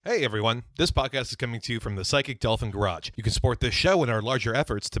Hey everyone, this podcast is coming to you from the Psychic Dolphin Garage. You can support this show and our larger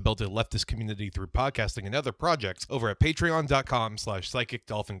efforts to build a leftist community through podcasting and other projects over at patreon.com/Psychic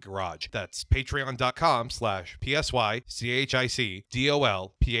Dolphin Garage. That's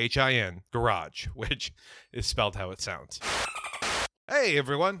patreon.com/PSYCHICDOLPHIN Garage, which is spelled how it sounds. Hey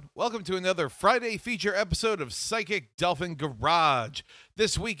everyone, welcome to another Friday feature episode of Psychic Dolphin Garage.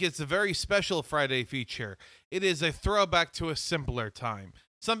 This week it's a very special Friday feature. It is a throwback to a simpler time.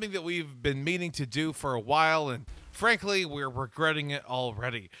 Something that we've been meaning to do for a while, and frankly, we're regretting it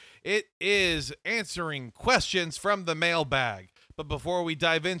already. It is answering questions from the mailbag. But before we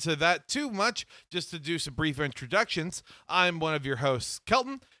dive into that too much, just to do some brief introductions, I'm one of your hosts,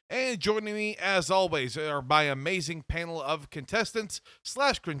 Kelton, and joining me, as always, are my amazing panel of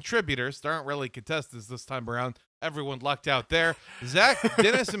contestants/contributors. There aren't really contestants this time around. Everyone lucked out there. Zach,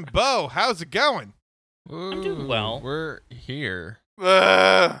 Dennis, and Bo, how's it going? I'm doing well. We're here.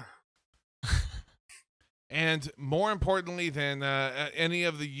 And more importantly than any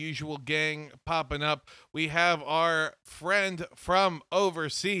of the usual gang popping up, we have our friend from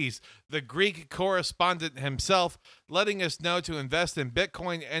overseas, the Greek correspondent himself, letting us know to invest in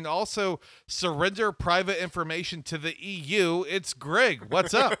Bitcoin and also surrender private information to the EU. It's Greg.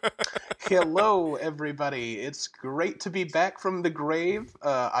 What's up? Hello, everybody. It's great to be back from the grave.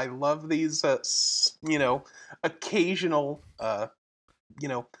 I love these, occasional,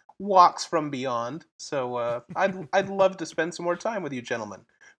 walks from beyond. So I'd love to spend some more time with you, gentlemen.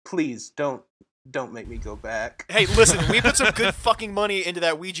 Please don't make me go back. Hey, listen, we put some good fucking money into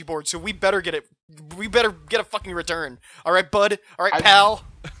that Ouija board, so we better get it. We better get a fucking return. All right, bud. All right, pal.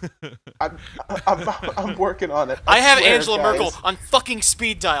 I'm working on it. I have swear, Angela guys. Merkel on fucking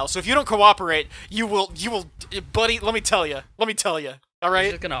speed dial. So if you don't cooperate, you will, buddy. Let me tell you. All He's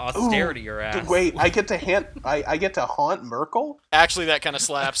right. just gonna austerity your ass. Wait, I get to I get to haunt Merkel? Actually, that kind of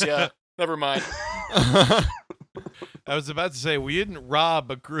slaps. Yeah. Never mind. I was about to say, we didn't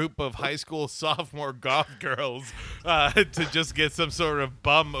rob a group of high school sophomore goth girls to just get some sort of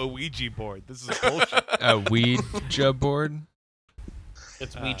bum Ouija board. This is bullshit. A Ouija board?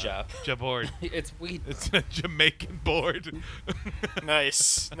 It's Ouija. Board. It's Ouija. It's a Jamaican board.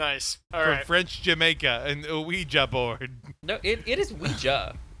 Nice. All From right. French Jamaica, an Ouija board. No, it is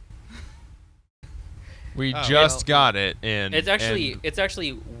Ouija. We Oh, just got it in. It's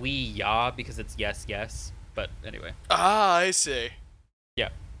actually we-ya because it's yes. But anyway, Ah, I see. yeah.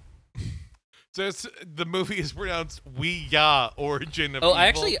 So the movie is pronounced We-ya, Origin of Oh,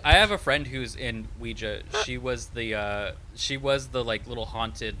 Evil. I have a friend who's in Ouija. She was the like little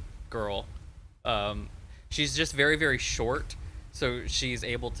haunted girl. She's just very, very short, so she's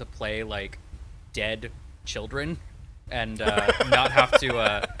able to play like dead children and not have to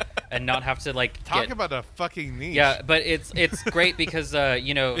like Talk about a fucking niche. Yeah, but it's great because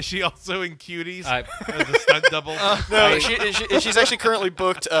Is she also in Cuties I- as a stunt double? No, she's actually currently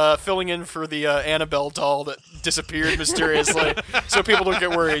booked filling in for the Annabelle doll that disappeared mysteriously, so people don't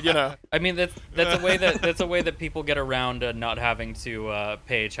get worried. I mean that's a way that people get around not having to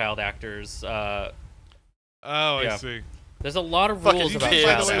pay child actors. I yeah. see. There's a lot of Fucking rules about kids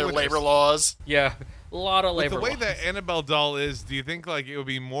child and their actors. labor laws. Yeah, a lot of With labor the way laws. that Annabelle doll is, do you think like it would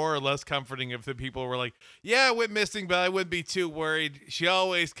be more or less comforting if the people were like, "Yeah, it went missing, but I wouldn't be too worried. She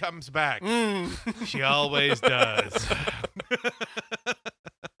always comes back. She always does."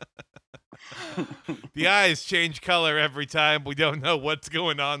 The eyes change color every time. We don't know what's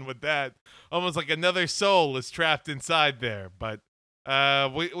going on with that. Almost like another soul is trapped inside there, but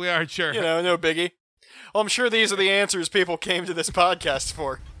we aren't sure. No biggie. Well, I'm sure these are the answers people came to this podcast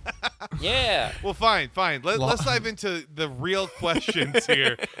for. Yeah. Well, fine. Let's dive into the real questions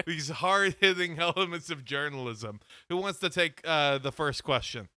here. These hard-hitting elements of journalism. Who wants to take the first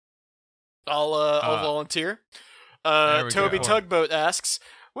question? I'll volunteer. There we Toby go. Tugboat asks,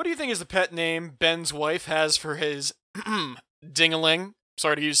 "What do you think is the pet name Ben's wife has for his ding-a-ling?"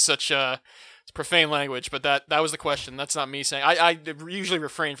 Sorry to use such profane language, but that was the question. That's not me saying. I usually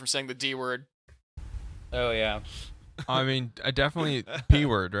refrain from saying the D word. Oh yeah. I mean, I definitely P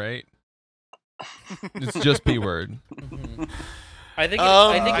word, right? It's just P word. Mhm. I think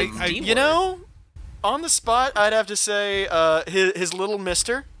it's I- D-word. On the spot, I'd have to say his little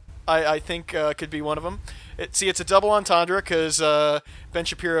mister. I think could be one of them. It's a double entendre because Ben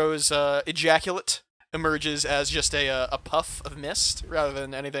Shapiro's ejaculate emerges as just a puff of mist rather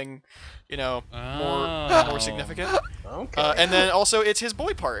than anything, more significant. Okay. And then also it's his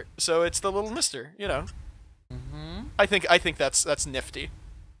boy part, so it's the little mister. Mm-hmm. I think that's nifty.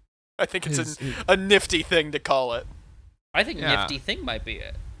 I think it's His- a nifty thing to call it. I think Yeah. nifty thing might be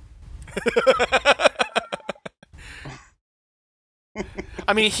it.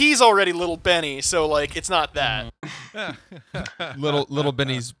 I mean, he's already little Benny, so like it's not that. Little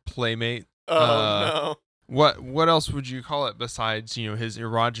Benny's playmate. Oh What else would you call it besides his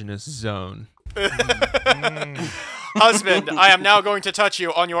erogenous zone? no. Husband, I am now going to touch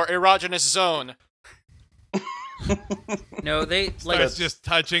you on your erogenous zone. No, they like Starts just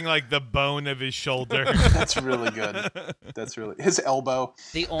touching like the bone of his shoulder. That's really good. That's really his elbow.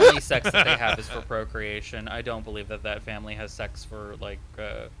 the only sex that they have is for procreation. I don't believe that family has sex for like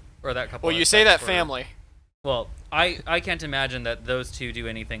or that couple. Well, has you say sex that for- family. Well, I can't imagine that those two do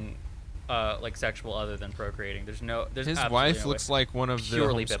anything like sexual other than procreating. There's His absolutely wife no looks way. like one of the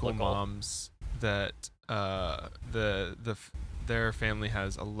Purely homeschool biblical. moms that their family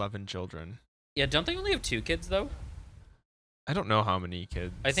has 11 children. Yeah, don't they only have 2 kids though? I don't know how many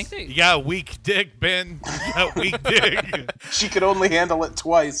kids. I think You they. got a weak dick, Ben. You got a weak dick. She could only handle it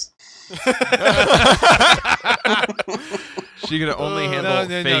twice. She could only handle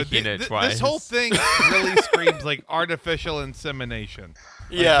faking it twice. This whole thing really screams like artificial insemination.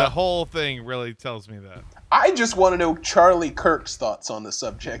 Like, Yeah. the whole thing really tells me that. I just want to know Charlie Kirk's thoughts on the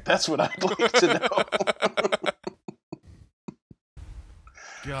subject. That's what I'd like to know.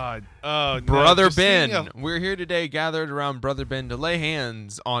 God. Oh, no. Brother Just seeing Ben. We're here today gathered around Brother Ben to lay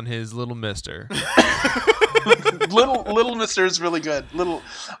hands on his little mister. Little Mister is really good.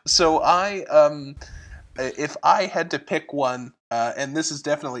 So I if I had to pick one, and this is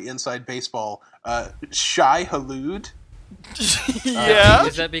definitely inside baseball, Shai Hulud, Yeah.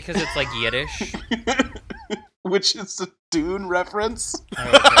 Is that because it's like Yiddish? which is a Dune reference. Oh,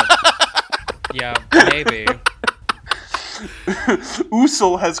 okay. Yeah, maybe.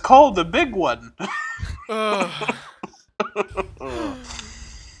 Usul has called the big one.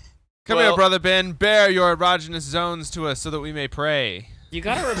 Come here, Well- Brother Ben. Bear your erogenous zones to us so that we may pray. You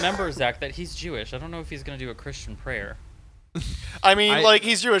gotta remember, Zach, that he's Jewish. I don't know if he's gonna do a Christian prayer. I mean, I- like,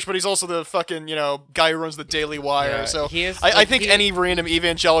 he's Jewish, but he's also the fucking, guy who runs the Daily Wire, Yeah, so he is, I like, think any random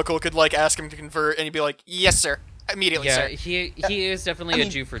evangelical could, like, ask him to convert, and he'd be like, yes, sir. Immediately, Yeah, sir. he is definitely I a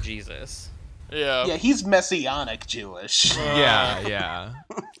mean- Jew for Jesus. Yeah. Yeah, he's messianic Jewish. Yeah.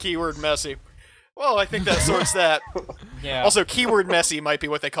 Keyword messy. Well, I think that sorts that. Yeah. Also, keyword messy might be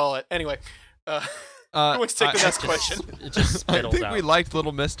what they call it. Anyway, let's take the next question. It just I spittles think out. we liked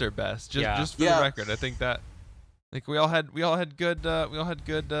Little Mister best. Just for Yeah. the record, I think that like we all had good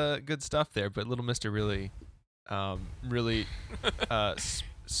stuff there, but Little Mister really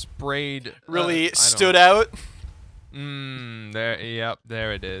sprayed Really stood out. There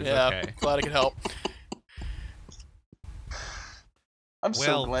it is. Yeah, Okay. glad I could help. I'm Well,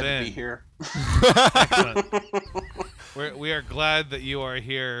 so glad then. to be here. Excellent. We are glad that you are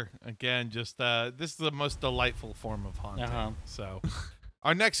here again. Just this is the most delightful form of haunting. Uh-huh. So,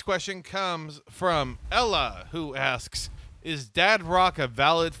 our next question comes from Ella, who asks, "Is dad rock a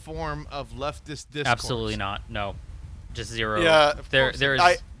valid form of leftist discourse?" Absolutely not. No, just zero. Yeah, there is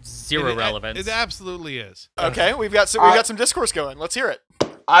I- zero relevance. It absolutely is. Okay, we've got some discourse going. Let's hear it.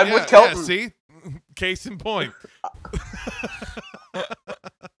 I'm Yeah, with Kelton. yeah, see, case in point.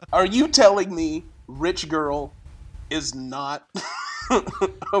 Are you telling me Rich Girl is not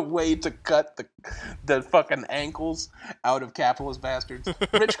a way to cut the fucking ankles out of capitalist bastards?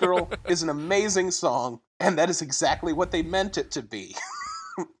 Rich Girl is an amazing song, and that is exactly what they meant it to be.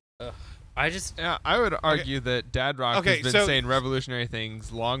 I just Yeah, I would argue that Dad Rock Okay, has been so- saying revolutionary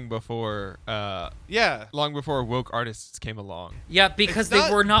things long before Yeah. woke artists came along. because It's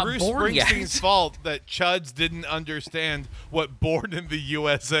they were not Bruce born yet. Springsteen's fault that Chuds didn't understand what Born in the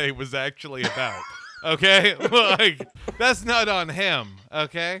USA was actually about. Okay? Like, that's not on him,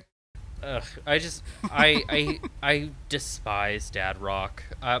 okay? Ugh, I despise dad rock.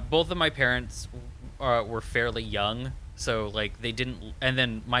 Both of my parents were fairly young, so like they didn't. And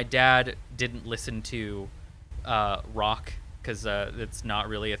then my dad didn't listen to rock because it's not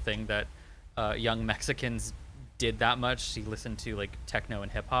really a thing that young Mexicans did that much. He listened to like techno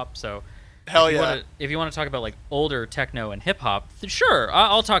and hip hop. So Hell if you yeah. if you want to talk about like older techno and hip hop, sure,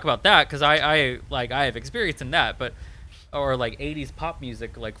 I'll talk about that because I have experience in that. But or like 80s pop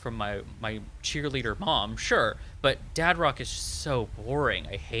music like from my cheerleader mom, sure. But dad rock is just so boring.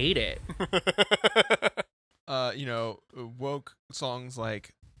 I hate it. Woke songs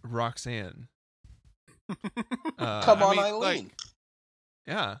like Roxanne. Come on, mean, Eileen. like-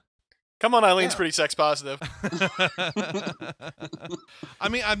 Yeah. Come on, Eileen's Yeah. pretty sex positive. I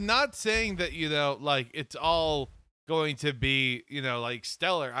mean, I'm not saying that, like it's all going to be, like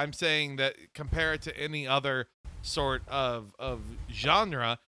stellar. I'm saying that compare it to any other sort of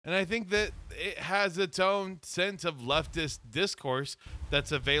genre, And I think that it has its own sense of leftist discourse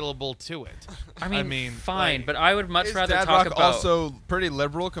that's available to it. I mean fine, like, but I would much Is rather dad talk rock about. also pretty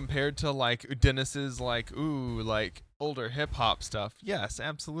liberal compared to like Dennis's like older hip hop stuff? Yes,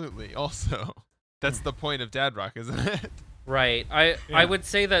 absolutely. Also, that's the point of dad rock, isn't it? Right. I would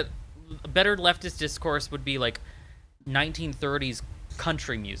say that a better leftist discourse would be like 1930s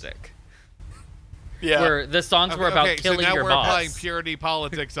country music. Yeah. Where the songs were about killing so now your we're boss. applying purity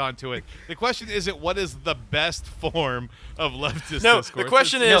politics onto it. The question isn't what is the best form of leftist No, discourse. the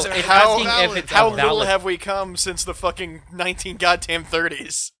question It's- is it's how asking if it's how a little valid- have we come since the fucking 19 goddamn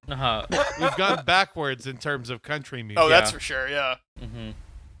 30s? Uh-huh. We've gone backwards in terms of country music. Oh, that's Yeah. for sure. Yeah. Hmm.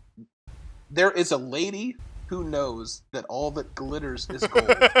 There is a lady who knows that all that glitters is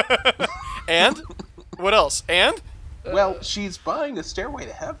gold. And what else? And Well, she's buying a Stairway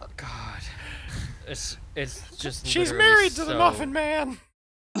to Heaven. God. It's just she's literally married to the so- Muffin Man.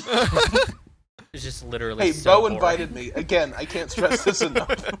 It's just literally Hey, so Bo boring. invited me. Again, I can't stress this enough.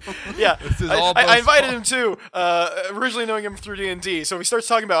 Yeah, This is all I Bo's invited fault. him too. Originally knowing him through D&D, so if he starts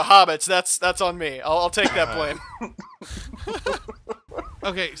talking about hobbits, that's on me. I'll take that blame.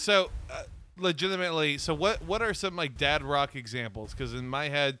 Okay, so legitimately, so what are some like dad rock examples? Because in my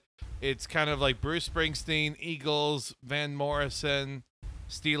head, it's kind of like Bruce Springsteen, Eagles, Van Morrison,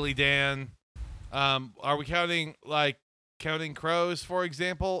 Steely Dan. Are we counting Counting Crows, for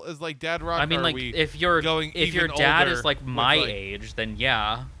example, as like dad rock? I or mean, are like we if your going if your even dad older is like with, my like- age, then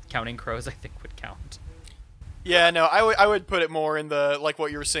yeah, Counting Crows I think would count. Yeah, no, I would put it more in the like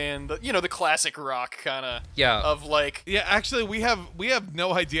what you were saying, the classic rock kind of Yeah. of like Yeah, actually, we have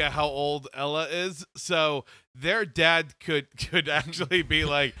no idea how old Ella is, so their dad could actually be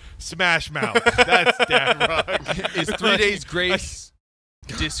like Smash Mouth. That's dad rock. Is 3 Days Grace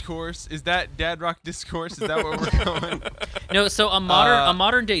discourse? Is that dad rock discourse? Is that where we're going? No, so a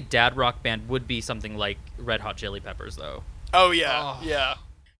modern day dad rock band would be something like Red Hot Chili Peppers, though. oh yeah, yeah.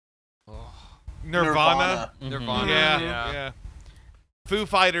 Nirvana. Mhm. Nirvana. Yeah. Foo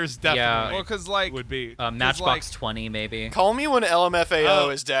Fighters definitely Well, because like would be. Matchbox like- 20 maybe. Call me when LMFAO Oh.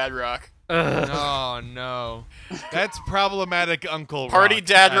 is dad rock. Ugh. oh no. That's problematic uncle Party rock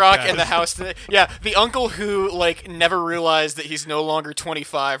dad at rock best. in the house today. Yeah, the uncle who like never realized that he's no longer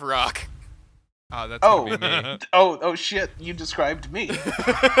 25 rock. Oh, that's Oh. gonna be me. Oh shit! You described me.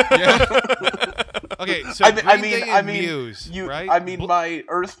 Okay, so I Green Day and Muse, you. right? I mean, my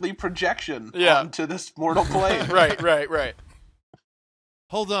earthly projection Yeah. onto this mortal plane. right.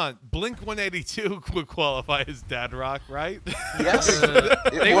 Hold on, Blink 182 would qualify as dad rock, right? Yes,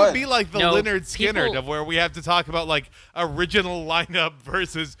 They it would be like the No, Leonard Skinner people- of where we have to talk about like original lineup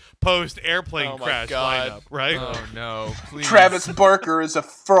versus post airplane Oh my crash God. lineup, right? Oh no, please. Travis Barker is a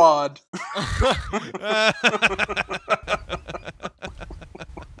fraud.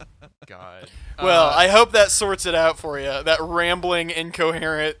 God. Well, I hope that sorts it out for you. That rambling,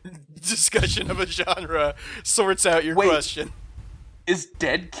 incoherent discussion of a genre sorts out your Wait. question. Is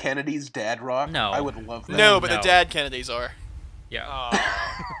Dead Kennedy's dad rock? No. I would love that. No, but No. the dad Kennedys are. Yeah.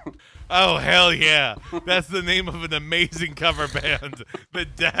 Oh hell yeah! That's the name of an amazing cover band, the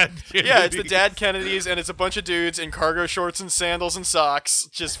Dad Kennedys. Yeah, it's the dad Kennedys, and it's a bunch of dudes in cargo shorts and sandals and socks,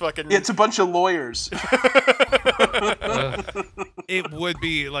 just fucking. It's a bunch of lawyers. It would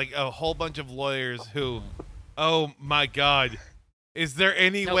be like a whole bunch of lawyers who, oh my god, is there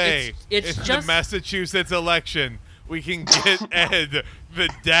any No, way it's in just- the Massachusetts election we can get Ed the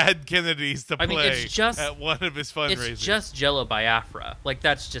Dad Kennedys to I mean, play it's just- at one of his fundraisers? It's just Jello Biafra. Like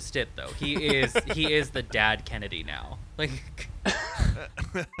that's just it though. He is the dad Kennedy now. Like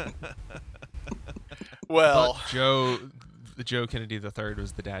well, Joe Kennedy III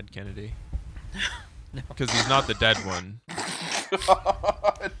was the dad Kennedy. Because he's not the dead one.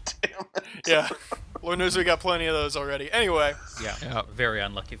 God damn it. yeah. Lord knows we got plenty of those already. Anyway, yeah, Yeah. very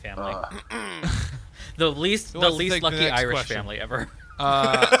unlucky family. The least wants to take the lucky next Irish question? family ever.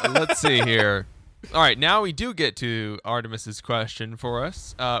 Let's see here. All right, now we do get to Artemis's question for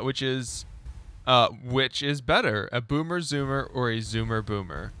us, which is better, a boomer zoomer or a zoomer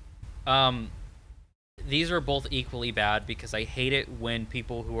boomer? These are both equally bad because I hate it when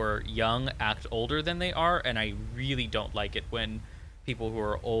people who are young act older than they are, and I really don't like it when people who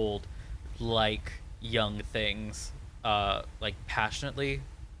are old like young things, like passionately.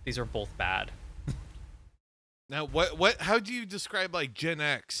 These are both bad. Now, what? How do you describe like Gen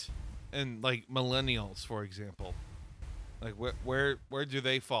X and like millennials, for example? Like where do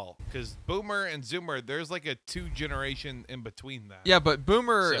they fall? Because Boomer and Zoomer, there's like a 2 generation in between that. Yeah, but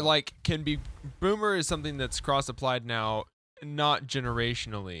boomer So- boomer is something that's cross applied now, not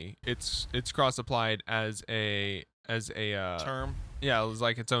generationally. It's cross applied as a Term. Yeah, it was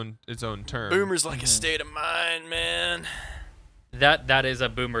like its own term. Boomer's like a state of mind, man. That is a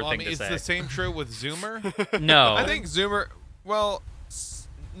boomer Well, I thing mean, to is say. the same true with Zoomer? No, I think Zoomer. Well,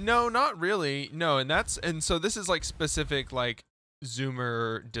 no, not really. No, and so this is like specific like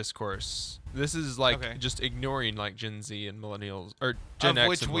Zoomer discourse. This is like Okay. just ignoring like Gen Z and millennials or Gen Of X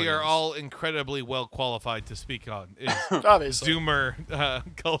which and we are millennials. all incredibly well qualified to speak on. Is Obviously. Zoomer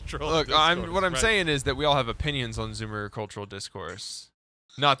cultural Look, discourse, what I'm right. saying is that we all have opinions on Zoomer cultural discourse.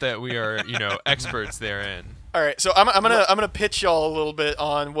 Not that we are, experts therein. All right, so I'm gonna pitch y'all a little bit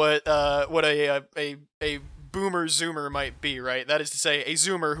on what a boomer zoomer might be, right? That is to say, a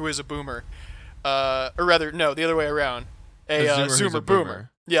zoomer who is a boomer, or rather, no, the other way around. A zoomer who's zoomer a boomer.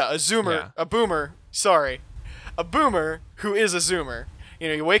 boomer. Yeah, a zoomer, Yeah. a boomer. Sorry, a boomer who is a zoomer.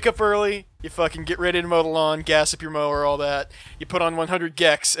 You wake up early, you fucking get ready to mow the lawn, gas up your mower, all that. You put on 100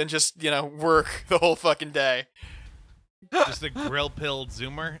 gex and just work the whole fucking day. Just a grill-pilled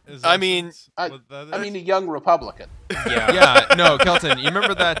Zoomer? Is I that mean- what that is? I mean, a young Republican. yeah. Yeah, no, Kelton, you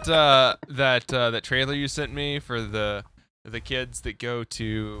remember that trailer you sent me for the kids that go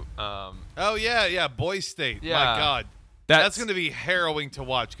to oh yeah, Boy State. Yeah. My God, that's going to be harrowing to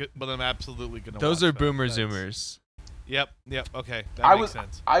watch. But I'm absolutely going to. those watch are that. boomer That's- zoomers. Yep. Okay, that makes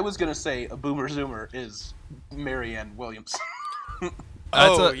sense. I was gonna say a boomer zoomer is Marianne Williams. Yeah.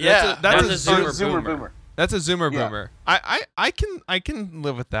 That's That's a a zoomer. Zoomer boomer. That's a zoomer Yeah. boomer. I can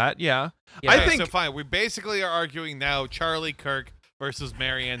live with that. Yeah. Yeah. I Okay, think so. Fine. We basically are arguing now Charlie Kirk versus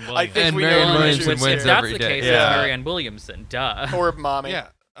Marianne Williams. I think And we Marianne know Williamson Williamson wins If that's every the day. case, Yeah. it's Marianne Williamson. Duh. Or mommy. Yeah.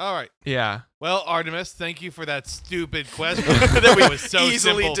 All right. yeah. Well, Artemis, thank you for that stupid question. That we It was so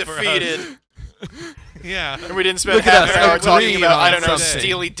easily simple for us. defeated. Yeah. And we didn't spend Look at half us, an hour talking agreeing about, on I don't know, something.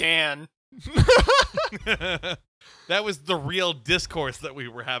 Steely Dan. That was the real discourse that we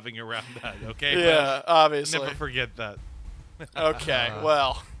were having around that, okay? Yeah, obviously. Never forget that. Okay,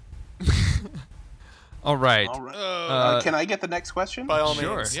 well, All right. All right. Oh, Can I get the next question? by all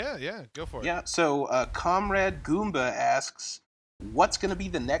Sure. means. yeah, go for it. Yeah. So, Comrade Goomba asks, "What's going to be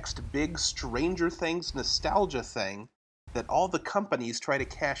the next big Stranger Things nostalgia thing that all the companies try to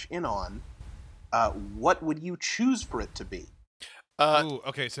cash in on? What would you choose for it to be?" Ooh,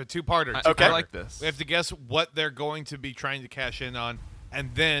 okay, so two-parter. Okay. I like this. We have to guess what they're going to be trying to cash in on,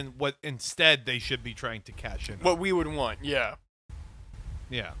 and then what instead they should be trying to cash in on. What we would want, yeah.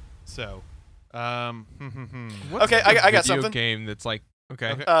 Yeah. So, What's Okay, the I got video something. game that's like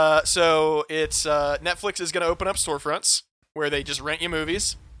okay. So it's Netflix is going to open up storefronts where they just rent you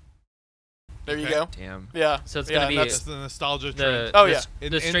movies. There you Okay. go. Damn. Yeah. So it's yeah, gonna be that's the nostalgia The trend. Oh, the, yeah.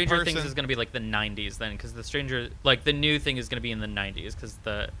 In- the in Stranger Things person. is gonna be like the 90s then, because the new thing is gonna be in the 90s, because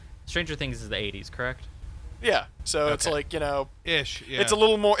the Stranger Things is the 80s, correct? Yeah. So it's Okay. like, Ish, yeah. it's a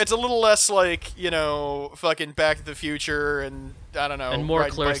little less like, fucking Back to the Future and I don't know. And more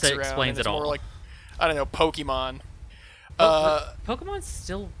riding Clarissa bikes around, explains and it's it more all. like, I don't know, Pokemon. Pokemon's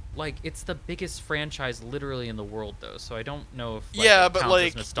still like it's the biggest franchise literally in the world though, so I don't know if Yeah, it but, counts like,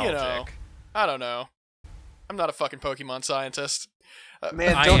 as nostalgic. I don't know. I'm not a fucking Pokemon scientist.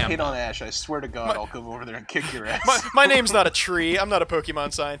 Man, I don't am. hate on Ash. I swear to God, I'll go over there and kick your ass. My name's not a tree. I'm not a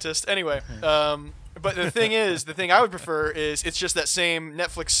Pokemon scientist. Anyway, but the thing I would prefer is it's just that same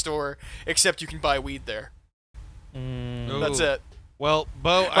Netflix store, except you can buy weed there. Ooh. That's it. Well,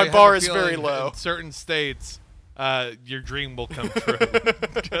 Bo, My I have bar a is very feeling low. In certain states, your dream will come true.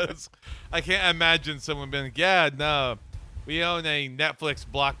 Because I can't imagine someone being like, yeah, no, we own a Netflix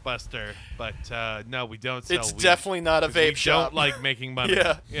blockbuster, but no, we don't sell It's weed, definitely not a 'cause we vape shop. don't like making money.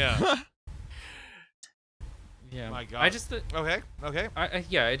 Yeah. Yeah. Yeah. My God. I just Okay.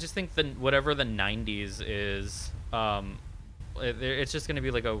 I just think that whatever the 90s is, it's just gonna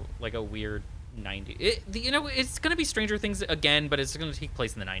be like a weird 90s. It's gonna be Stranger Things again, but it's gonna take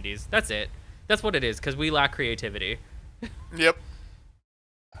place in the 90s. That's it. That's what it is, because we lack creativity. Yep.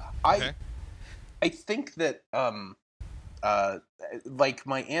 Okay. I think that like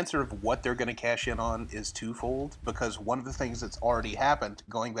my answer of what they're going to cash in on is twofold, because one of the things that's already happened,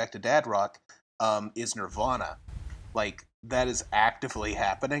 going back to Dad Rock, is Nirvana. Like, that is actively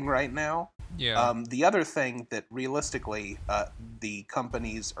happening right now. Yeah. The other thing that realistically the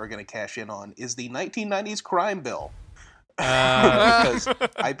companies are going to cash in on is the 1990s crime bill. Because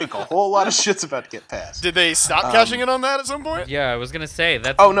I think a whole lot of shit's about to get passed. Did they stop cashing in on that at some point? Yeah, I was gonna say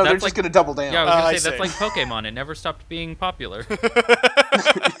that's. Oh no, that's they're like, just going to double down. Yeah, I was gonna I say that's see. like Pokemon. It never stopped being popular.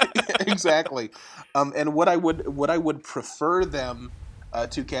 Exactly. And what I would prefer them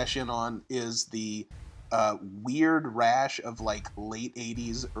to cash in on is the weird rash of like late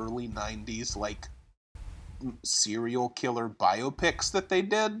 80s, early 90s like serial killer biopics that they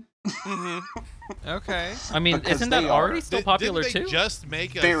did. Okay. I mean, Because isn't that they already are. still popular Didn't they too? just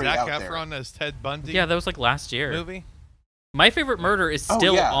make a Very Zac out there. Efron as Ted Bundy Yeah, that was like last year. movie? My Favorite Murder is Oh,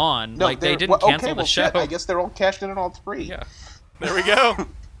 still yeah. on. No, Like they they're- didn't well, cancel okay, the well, show. shit, I guess they're all cashed in on all 3. Yeah. There we go.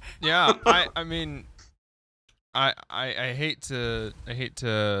 Yeah, I mean, I hate to hate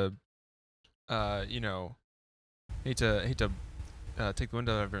to take the wind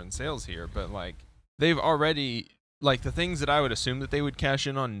out of everyone's sails here, but like they've already like the things that I would assume that they would cash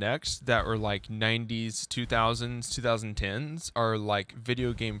in on next that were like 90s, 2000s, 2010s are like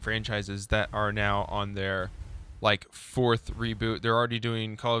video game franchises that are now on their like 4th reboot. They're already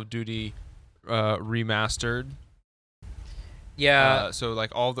doing Call of Duty remastered. Yeah. So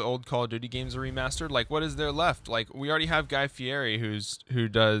like all the old Call of Duty games are remastered. Like what is there left? Like we already have Guy Fieri who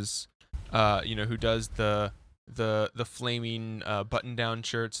does the flaming button-down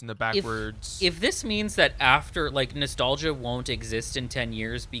shirts and the backwards. If this means that after like nostalgia won't exist in 10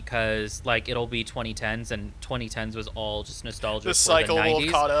 years because like it'll be 2010s and 2010s was all just nostalgia The for cycle the will 90s,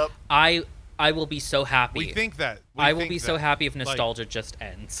 have caught up. I will be so happy. We think that. I will be so happy if nostalgia just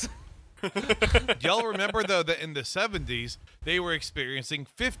ends. Y'all remember though that in the 70s they were experiencing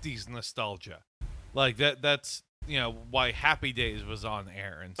 50s nostalgia, like that's why Happy Days was on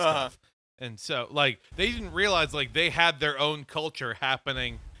air and stuff. And so like they didn't realize like they had their own culture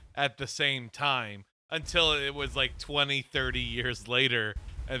happening at the same time until it was like 20-30 years later,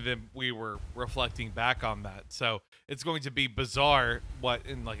 and then we were reflecting back on that. So it's going to be bizarre what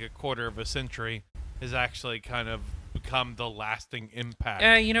in like a quarter of a century has actually kind of become the lasting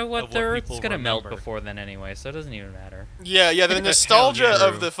impact. You know what? of The Earth's people gonna melt remember. before then anyway, so it doesn't even matter. Yeah, the nostalgia yeah.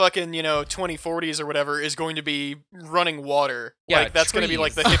 of the fucking 2040s or whatever is going to be running water. Yeah, like that's going to be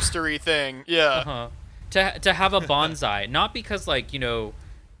like the trees. hipstery thing. Yeah. Uh-huh. To have a bonsai, not because like it's not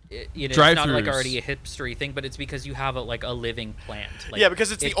like Drive-thrus. already a hipstery thing, but it's because you have a living plant. Like, Yeah,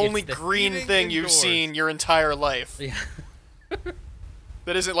 because it's the only the- green Eating thing you've indoors. seen your entire life. Yeah.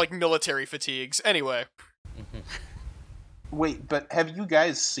 That isn't like military fatigues. Anyway. Wait, but have you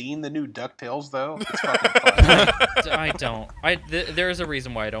guys seen the new DuckTales, though? It's fucking fun. I don't. There is a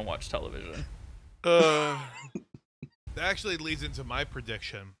reason why I don't watch television. Uh, That actually leads into my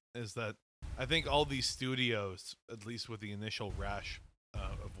prediction, is that I think all these studios, at least with the initial rash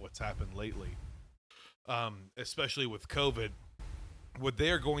of what's happened lately, especially with COVID, what they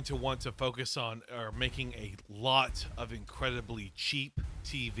are going to want to focus on are making a lot of incredibly cheap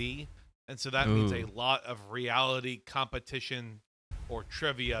TV. And so that means a Ooh. lot of reality competition or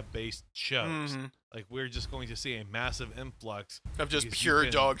trivia-based shows. mhm. Like, we're just going to see a massive influx Of just because you pure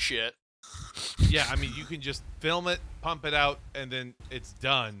can- dog shit. Yeah, I mean, you can just film it, pump it out, and then it's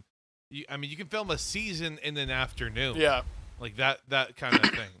done. You can film a season in an afternoon. Yeah. Like that kind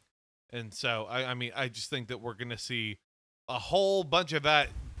of thing. And so, I just think that we're going to see a whole bunch of that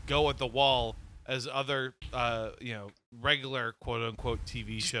go at the wall as other, regular quote-unquote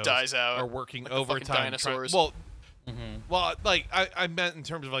TV shows Dies out. are working like the fucking overtime. dinosaurs. Well, like, I meant in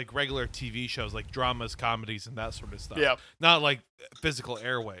terms of like regular TV shows, like dramas, comedies, and that sort of stuff. Yeah. Not like physical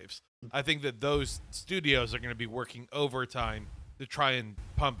airwaves. I think that those studios are going to be working overtime to try and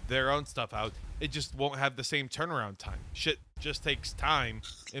pump their own stuff out. It just won't have the same turnaround time. Shit just takes time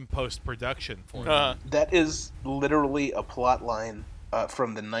in post-production for them. That is literally a plot line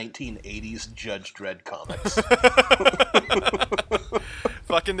from the 1980s Judge Dredd comics.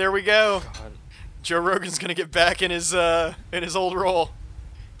 Fucking there we go. Joe Rogan's gonna get back in his old role.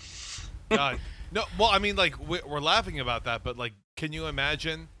 God. No, well, I mean, like, we're laughing about that, but, like, can you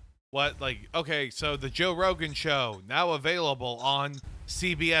imagine what, like, okay, so the Joe Rogan Show, now available on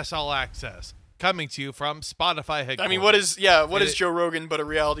CBS All Access, coming to you from Spotify headquarters. I mean, what is Joe Rogan but a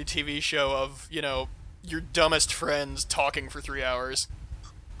reality TV show of, your dumbest friends talking for 3 hours?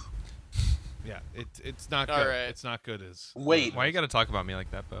 Yeah, it's not All good. right. It's not good as... Wait, Why you gotta talk about me like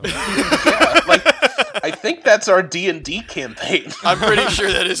that, Bo? yeah, like I think that's our D&D campaign. I'm pretty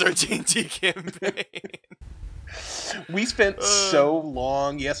sure that is our D&D campaign. We spent so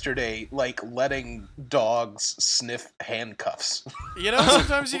long yesterday, like, letting dogs sniff handcuffs.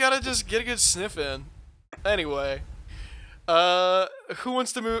 Sometimes you gotta just get a good sniff in. Anyway, who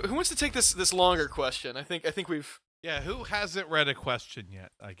wants to take this longer question? I think we've. Yeah, who hasn't read a question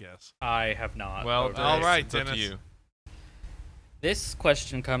yet, I guess? I have not. Well, voted. all right, it's up to Dennis. you. This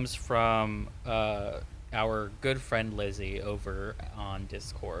question comes from our good friend Lizzie over on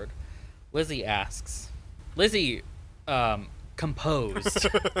Discord. Lizzie asks, composed.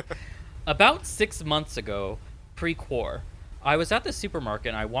 About 6 months ago, pre-quar, I was at the supermarket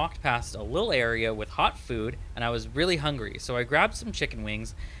and I walked past a little area with hot food and I was really hungry, so I grabbed some chicken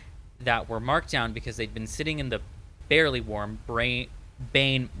wings that were marked down because they'd been sitting in the barely warm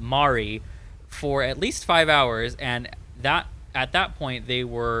Bane Mari for at least 5 hours, and at that point they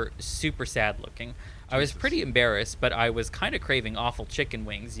were super sad looking. I was pretty embarrassed, but I was kind of craving awful chicken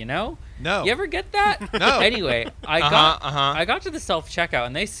wings, you know? No. You ever get that? No. Anyway, I got to the self-checkout,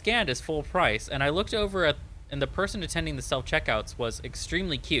 and they scanned as full price, and I looked over and the person attending the self-checkouts was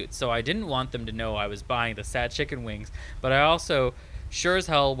extremely cute, so I didn't want them to know I was buying the sad chicken wings, but I also sure as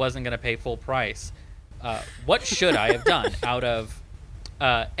hell wasn't going to pay full price. What should I have done out of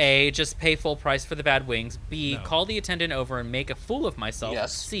A, just pay full price for the bad wings, B, call the attendant over and make a fool of myself,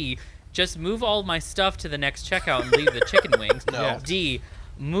 Yes. C, just move all my stuff to the next checkout and leave the chicken wings, No. D,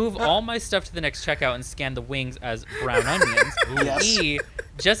 move all my stuff to the next checkout and scan the wings as brown onions, Yes. E,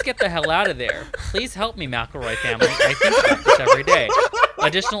 just get the hell out of there. Please help me, McElroy family. I think about this every day.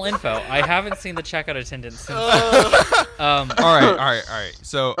 Additional info. I haven't seen the checkout attendant since. All right.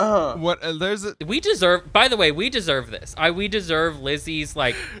 So what? There's a We deserve. By the way, we deserve this. We deserve Lizzie's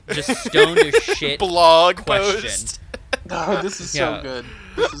like just stoned as shit Blog question. post. Oh, this is Yeah. so good.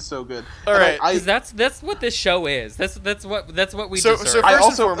 This is so good. All And right. I 'Cause that's what this show is. That's what we So- deserve. so I First and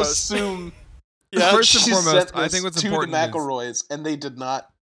also foremost- assume Yeah. First and she foremost, sent I this think what's to important the is- McElroys, and they did not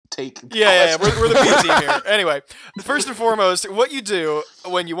take. Yeah, calls. we're the B team here. Anyway, first and foremost, what you do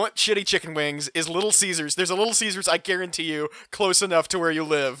when you want shitty chicken wings is Little Caesars. There's a Little Caesars, I guarantee you, close enough to where you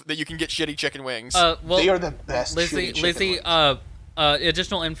live that you can get shitty chicken wings. well, They are the best. Lizzie, shitty chicken Lizzie. wings.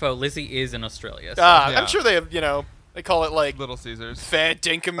 Additional info. Lizzie is in Australia. So. Yeah. yeah. I'm sure they have, they call it like Little Caesars. Fair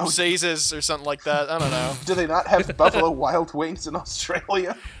Dinkum Caesars or something like that. I don't know. Do they not have Buffalo Wild Wings in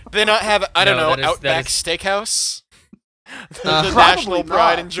Australia? Do they not have, I don't No, know, that is- Outback that Steakhouse? the Probably national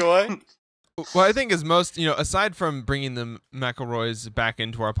pride not. and joy? What I think is most, aside from bringing the McElroys back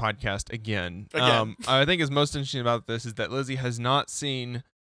into our podcast again. I think is most interesting about this is that Lizzie has not seen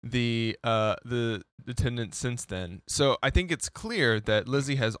the attendant since then. So I think it's clear that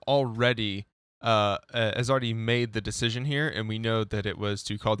Lizzie has already made the decision here, and we know that it was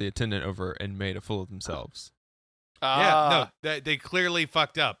to call the attendant over and made a fool of themselves. Yeah, no, they clearly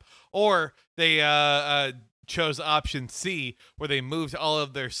fucked up. Or they chose option C, where they moved all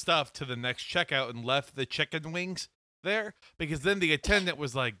of their stuff to the next checkout and left the chicken wings there, because then the attendant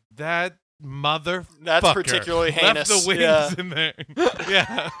was like, that mother That's particularly heinous. left the wings Yeah. in there.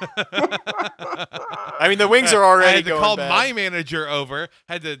 Yeah. I mean, the wings are already I had to going call bad. my manager over,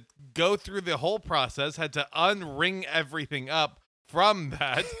 had to go through the whole process, had to unring everything up from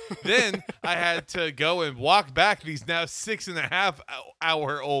that. Then I had to go and walk back these now 6.5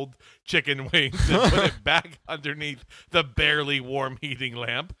 hour old chicken wings and put it back underneath the barely warm heating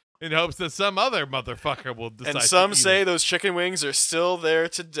lamp in hopes that some other motherfucker will decide. And some to eat say it. those chicken wings are still there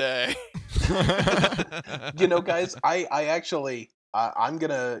today. Guys, I actually, I'm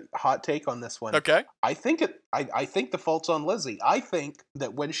gonna hot take on this one. Okay. I think the fault's on Lizzie. I think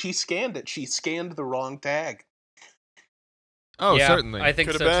that when she scanned it, she scanned the wrong tag. Oh, yeah, certainly. I think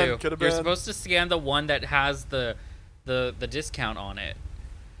Could've so been, too. could've You're been. supposed to scan the one that has the discount on it,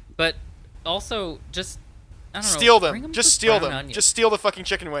 but also just I don't Steal know, bring them. to Just steal brown them. onions. Just steal the fucking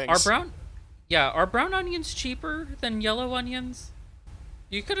chicken wings. Are brown onions cheaper than yellow onions?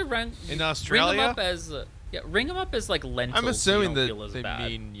 You could have in ring Australia. them up as ring them up as like lentils. I'm assuming so you don't feel that as they bad.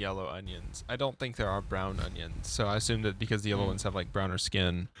 mean yellow onions. I don't think there are brown onions, so I assume that because the yellow ones have like browner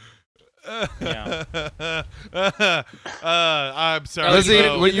skin. Yeah. I'm sorry. Lizzie,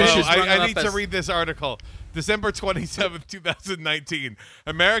 Mo. what you Mo, should run I up need to as- read this article. December 27th, 2019.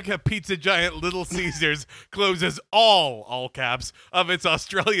 America Pizza Giant Little Caesars closes all caps, of its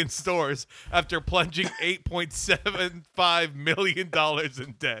Australian stores after plunging $8.75 million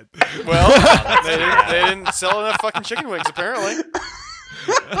in debt. Well, they didn't sell enough fucking chicken wings, apparently.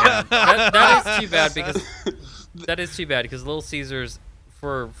 That is too bad because Little Caesars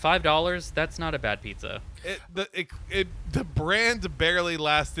for $5, that's not a bad pizza. The brand barely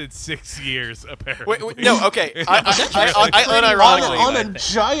lasted 6 years, apparently. Wait, no, okay. I unironically. on I a think.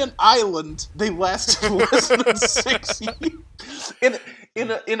 giant island, they lasted less than 6 years.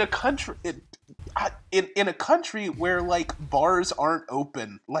 In a country. In a country where like bars aren't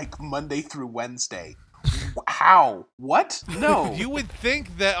open like Monday through Wednesday. How? What? No. You would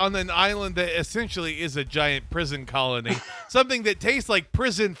think that on an island that essentially is a giant prison colony, something that tastes like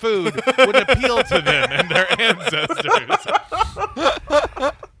prison food would appeal to them and their ancestors.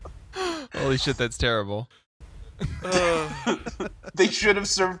 Holy shit, that's terrible. They should have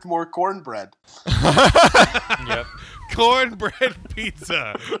served more cornbread. Yep. Cornbread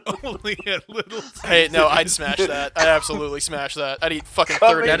pizza, only at Little Caesars. Hey, no, I'd smash that. I'd absolutely smash that. I'd eat fucking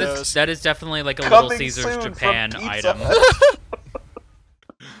Coming- 30 That of is those. that is definitely like a Coming Little Caesars soon from Japan Pizza item. Hut.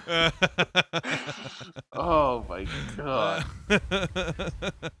 Oh my god.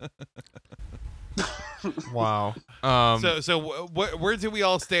 Wow. Where do we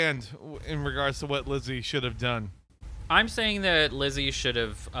all stand in regards to what Lizzie should have done? I'm saying that Lizzie should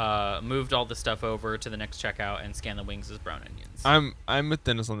have moved all the stuff over to the next checkout and scanned the wings as brown onions. I'm with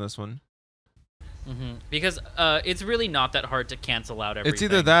Dennis on this one. Because it's really not that hard to cancel out everything. It's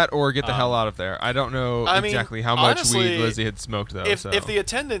either that or get the hell out of there. I don't know exactly how much honestly, weed Lizzie had smoked though. If the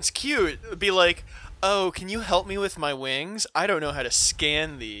attendant's cute, be like, "Oh, can you help me with my wings? I don't know how to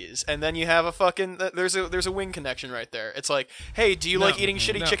scan these." And then you have a fucking there's a wing connection right there. It's like, "Hey, do you like eating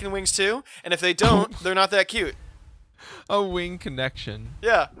shitty chicken wings too?" And if they don't, they're not that cute. A wing connection.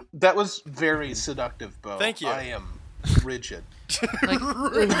 Yeah. That was very seductive, Bo. Thank you. I am rigid. Like,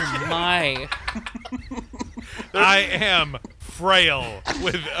 oh my. I am frail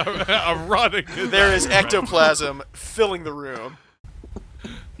with erotic desire. There is ectoplasm filling the room.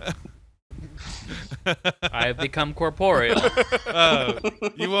 I have become corporeal.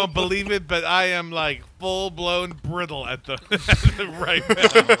 You won't believe it, but I am like full-blown brittle at the right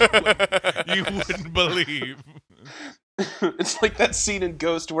now. You wouldn't believe. It's like that scene in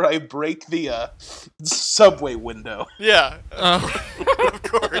Ghost where I break the subway window. Yeah. Of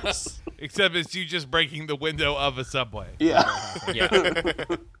course. Except it's you just breaking the window of a subway. Yeah. Yeah.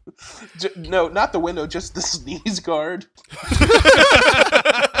 No, not the window, just the sneeze guard.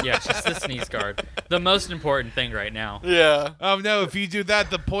 Yeah, just the sneeze guard. The most important thing right now. Yeah. Oh no, if you do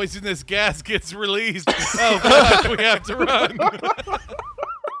that, the poisonous gas gets released. Oh god, we have to run.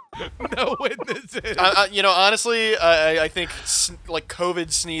 No witnesses. Honestly, I think like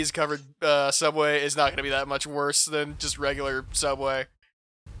COVID sneeze covered subway is not going to be that much worse than just regular subway.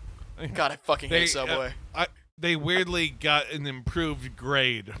 God, I fucking hate subway. They weirdly got an improved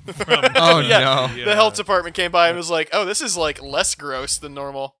grade from. Oh Yeah. no. The health department came by and was like, "Oh, this is like less gross than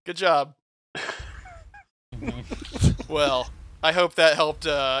normal. Good job." Well, I hope that helped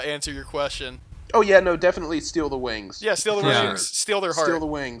answer your question. Oh yeah, no, definitely steal the wings. Yeah, steal the Yeah. wings, steal their heart. Steal the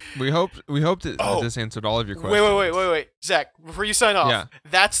wing. We hope that Oh. this answered all of your questions. Wait, Zach, before you sign off, Yeah.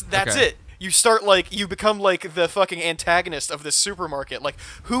 that's Okay. it. You become like the fucking antagonist of this supermarket. Like,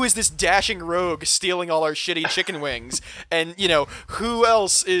 who is this dashing rogue stealing all our shitty chicken wings? And, who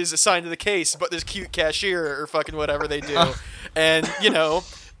else is assigned to the case but this cute cashier or fucking whatever they do? And,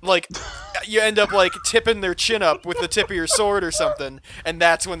 like, you end up, like, tipping their chin up with the tip of your sword or something, and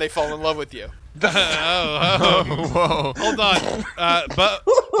that's when they fall in love with you. Whoa. Hold on.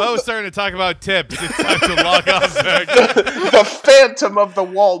 Bo's starting to talk about tips. It's time to log off, Zach. The Phantom of the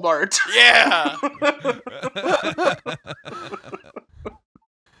Walmart. Yeah!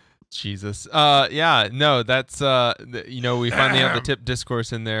 Jesus. Yeah, no, that's, we finally have the tip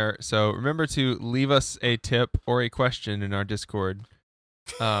discourse in there. So remember to leave us a tip or a question in our Discord.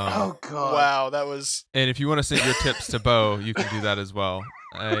 Oh god. Wow, that was... And if you want to send your tips to Bo, you can do that as well.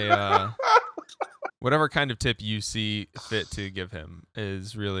 Whatever kind of tip you see fit to give him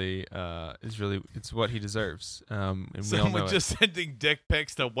is really it's what he deserves. And we all Someone know just sending dick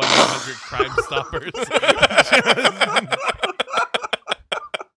pics to 100 Crime Stoppers.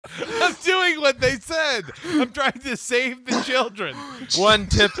 I'm doing what they said. I'm trying to save the children. one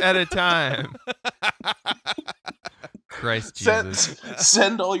tip at a time. Christ Jesus.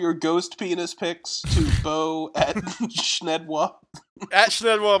 Send all your ghost penis pics to Bo at Schnedwap. At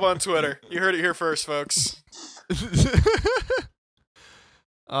Schnedwab on Twitter. You heard it here first, folks.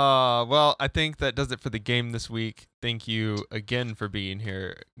 Well, I think that does it for the game this week. Thank you again for being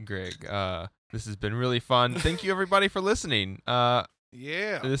here, Greg. This has been really fun. Thank you everybody for listening.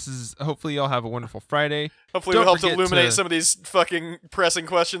 Yeah. This is hopefully y'all have a wonderful Friday. Hopefully Don't we helped forget illuminate some of these fucking pressing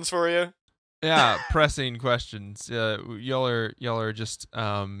questions for you. Yeah, pressing questions. Y'all are just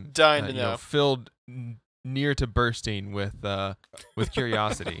Dying to know. filled near to bursting with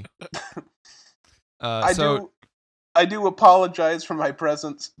curiosity. I do apologize for my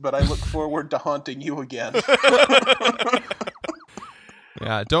presence, but I look forward to haunting you again.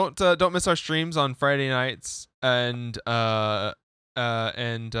 Yeah, don't miss our streams on Friday nights, and don't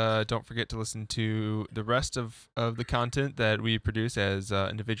forget to listen to the rest of the content that we produce as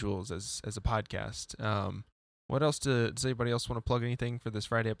individuals, as a podcast. What else does anybody else want to plug anything for this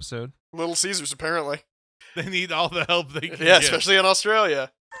Friday episode? Little Caesars, apparently. They need all the help they can Yeah, get. especially in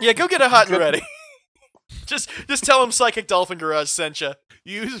Australia. Yeah, go get a hot and ready. Just tell them Psychic Dolphin Garage sent you.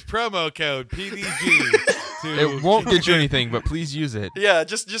 Use promo code PDG. It won't get you anything, but please use it. Yeah,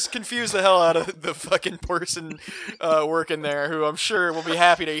 just confuse the hell out of the fucking person working there, who I'm sure will be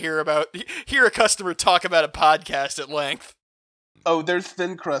happy to hear a customer talk about a podcast at length. Oh, their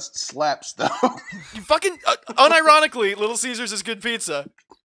thin crust slaps, though. You fucking unironically, Little Caesars is good pizza.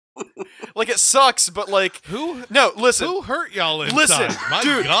 Like, it sucks, but like, no, listen. Who hurt y'all inside? Listen, My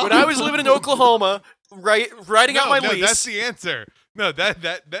dude, God. when I was living in Oklahoma, writing out my lease. That's the answer. No, that's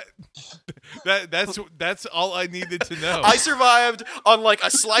all I needed to know. I survived on like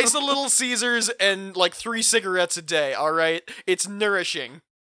a slice of Little Caesars and like 3 cigarettes a day, all right? It's nourishing.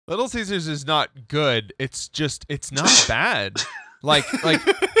 Little Caesars is not good. It's not bad. Like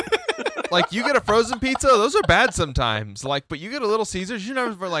you get a frozen pizza, those are bad sometimes. Like, but you get a Little Caesars, you're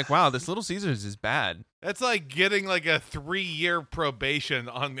never like, wow, this Little Caesars is bad. That's like getting like a 3-year probation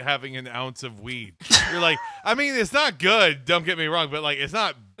on having an ounce of weed. You're like, I mean, it's not good, don't get me wrong, but like, it's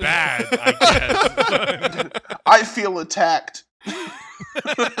not bad, I guess. I feel attacked.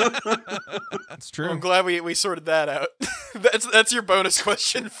 It's true. I'm glad we sorted that out. That's your bonus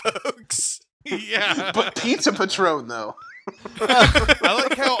question, folks. Yeah. But Pizza Patron, though. I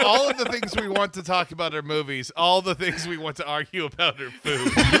like how all of the things we want to talk about are movies, all the things we want to argue about are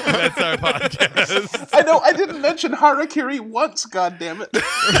food. That's our podcast. I know, I didn't mention Harakiri once, goddammit.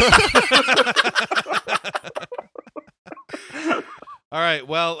 All right,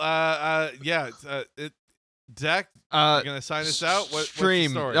 well, Zach, you gonna sign us out? Stream. What's the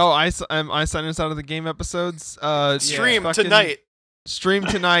story? Oh, I sign us out of the game episodes. Stream fucking- tonight. Stream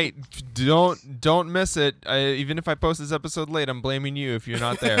tonight. Don't miss it. Even if I post this episode late, I'm blaming you if you're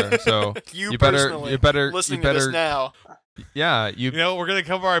not there. So You better listening to this now. Yeah, You know, we're gonna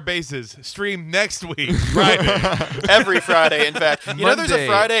cover our bases. Stream next week, Friday. Every Friday, in fact. You know there's a Monday.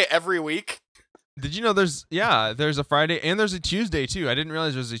 Friday every week? Did you know there's a Friday and there's a Tuesday too? I didn't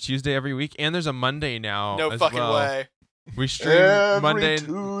realize there's a Tuesday every week and there's a Monday now. No as fucking well. way. We stream Every Monday,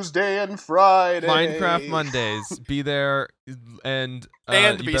 Tuesday and Friday. Minecraft Mondays. Be there and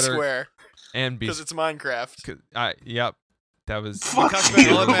And you be better- square. and be. Because it's Minecraft. Yep, that was. We Fuck talked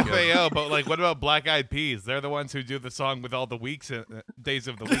you. about LMFAO, but like, what about Black Eyed Peas? They're the ones who do the song with all the days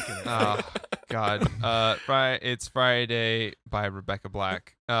of the week in it. Oh God. It's Friday by Rebecca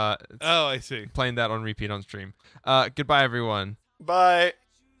Black. Oh, I see. Playing that on repeat on stream. Goodbye, everyone. Bye.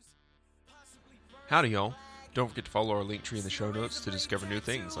 Howdy, y'all. Don't forget to follow our link tree in the show notes to discover new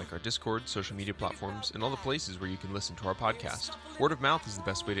things like our Discord, social media platforms, and all the places where you can listen to our podcast. Word of mouth is the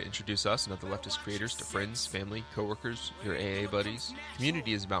best way to introduce us and other leftist creators to friends, family, coworkers, your AA buddies.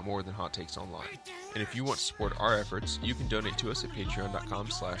 Community is about more than hot takes online. And if you want to support our efforts, you can donate to us at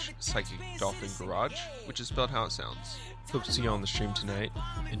patreon.com/psychicdolphingarage, which is spelled how it sounds. Hope to see you on the stream tonight.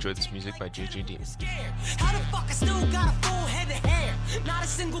 Enjoy this music by JJ Demon. How the fuck I still got a full head of hair? Not a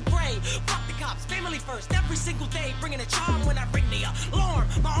single gray. Fuck the cops, family first, every single day. Bringing a charm when I ring the alarm.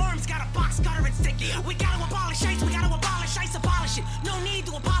 My arms got a box cutter and sticky. We gotta abolish ice, we gotta abolish ice, abolish it. No need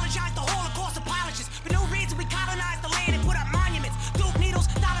to apologize, the Holocaust apologists. For no reason we colonized the land and put up monuments. Dope needles,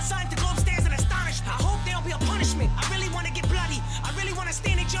 dollar signs, the globe stands in astonishment. I hope there'll be a punishment. I really wanna get bloody. I really wanna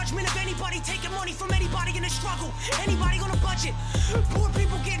stand in judgment of anybody taking money from anybody in the struggle. Anybody on a budget. Poor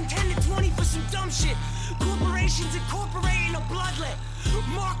people getting 10 to 20 for some dumb shit. Corporations incorporating a bloodlet.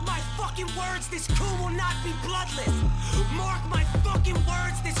 Mark my fucking words, this coup will not be bloodless. Mark my fucking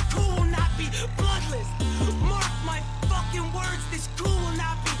words, this coup will not be bloodless. Mark my fucking words, this coup will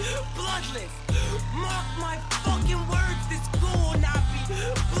not be bloodless. Mark my fucking words, this coup will not be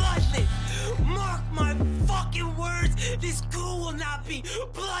bloodless. Mark my fucking words, this coup will not be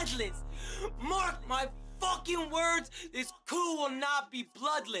bloodless. Mark my fucking words, this coup will not be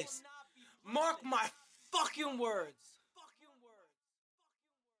bloodless. Mark my fucking words.